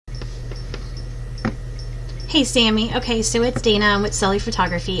Hey Sammy, okay, so it's Dana. I'm with Sully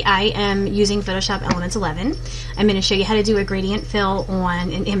Photography. I am using Photoshop Elements 11. I'm going to show you how to do a gradient fill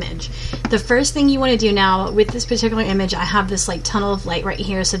on an image. The first thing you want to do now with this particular image, I have this like tunnel of light right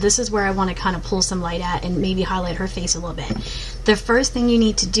here, so this is where I want to kind of pull some light at and maybe highlight her face a little bit. The first thing you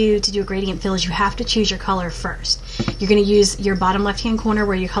need to do a gradient fill is you have to choose your color first. You're going to use your bottom left hand corner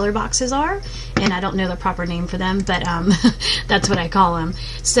where your color boxes are, and I don't know the proper name for them, but that's what I call them.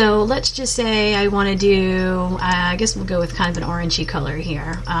 So let's just say I want to do, I guess we'll go with kind of an orangey color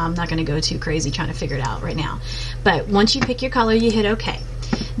here. I'm not going to go too crazy trying to figure it out right now. But once you pick your color, you hit OK.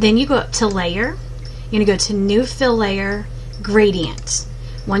 Then you go up to Layer. You're going to go to New Fill Layer, Gradient.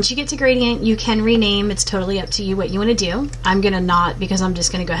 Once you get to Gradient, you can rename. It's totally up to you what you want to do. I'm going to not, because I'm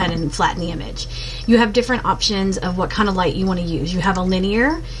just going to go ahead and flatten the image. You have different options of what kind of light you want to use. You have a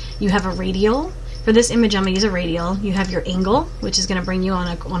linear, you have a radial. For this image, I'm going to use a radial. You have your angle, which is going to bring you on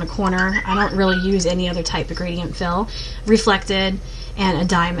a corner. I don't really use any other type of gradient fill. Reflected, and a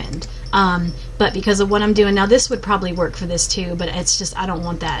diamond. But because of what I'm doing now, this would probably work for this too, but it's just I don't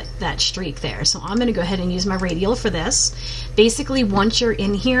want that streak there. So I'm going to go ahead and use my radial for this. Basically, once you're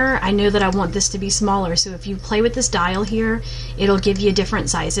in here, I know that I want this to be smaller, so if you play with this dial here, it'll give you different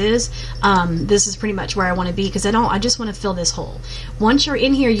sizes. This is pretty much where I want to be because I just want to fill this hole. Once you're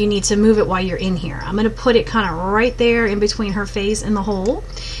in here, you need to move it while you're in here. I'm going to put it kind of right there in between her face and the hole.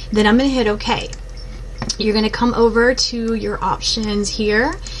 Then I'm going to hit OK. You're going to come over to your options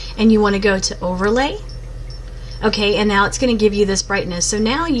here and you want to go to Overlay. Okay, and now it's going to give you this brightness. So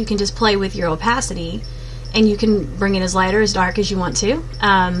now you can just play with your opacity and you can bring it as light or as dark as you want to.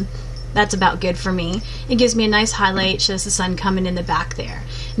 That's about good for me. It gives me a nice highlight, shows the sun coming in the back there.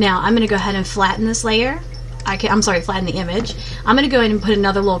 Now I'm going to go ahead and flatten this layer. Flatten the image. I'm going to go ahead and put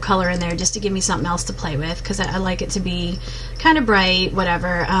another little color in there just to give me something else to play with because I like it to be kind of bright,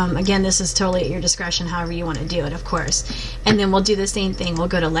 whatever. Again, this is totally at your discretion, however you want to do it, of course. And then we'll do the same thing. We'll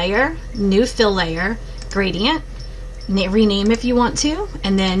go to Layer, New Fill Layer, Gradient, rename if you want to,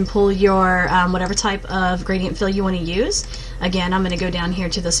 and then pull your whatever type of gradient fill you want to use. Again, I'm going to go down here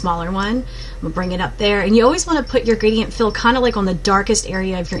to the smaller one. I'm going to bring it up there. And you always want to put your gradient fill kind of like on the darkest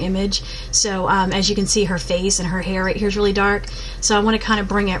area of your image. So as you can see, her face and her hair right here is really dark. So I want to kind of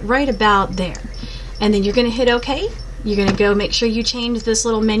bring it right about there. And then you're going to hit OK. You're going to go make sure you change this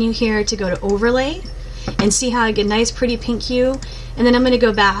little menu here to go to Overlay. And see how I get a nice pretty pink hue. And then I'm going to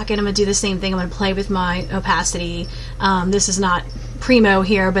go back and I'm going to do the same thing. I'm going to play with my opacity. This is not primo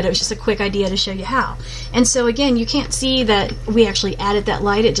here, but it was just a quick idea to show you how. And so again, you can't see that we actually added that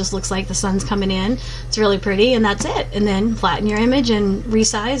light. It just looks like the sun's coming in. It's really pretty, and that's it. And then flatten your image and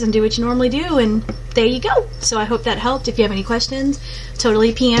resize and do what you normally do, and there you go. So I hope that helped. If you have any questions,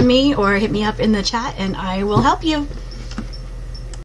 totally PM me or hit me up in the chat and I will help you.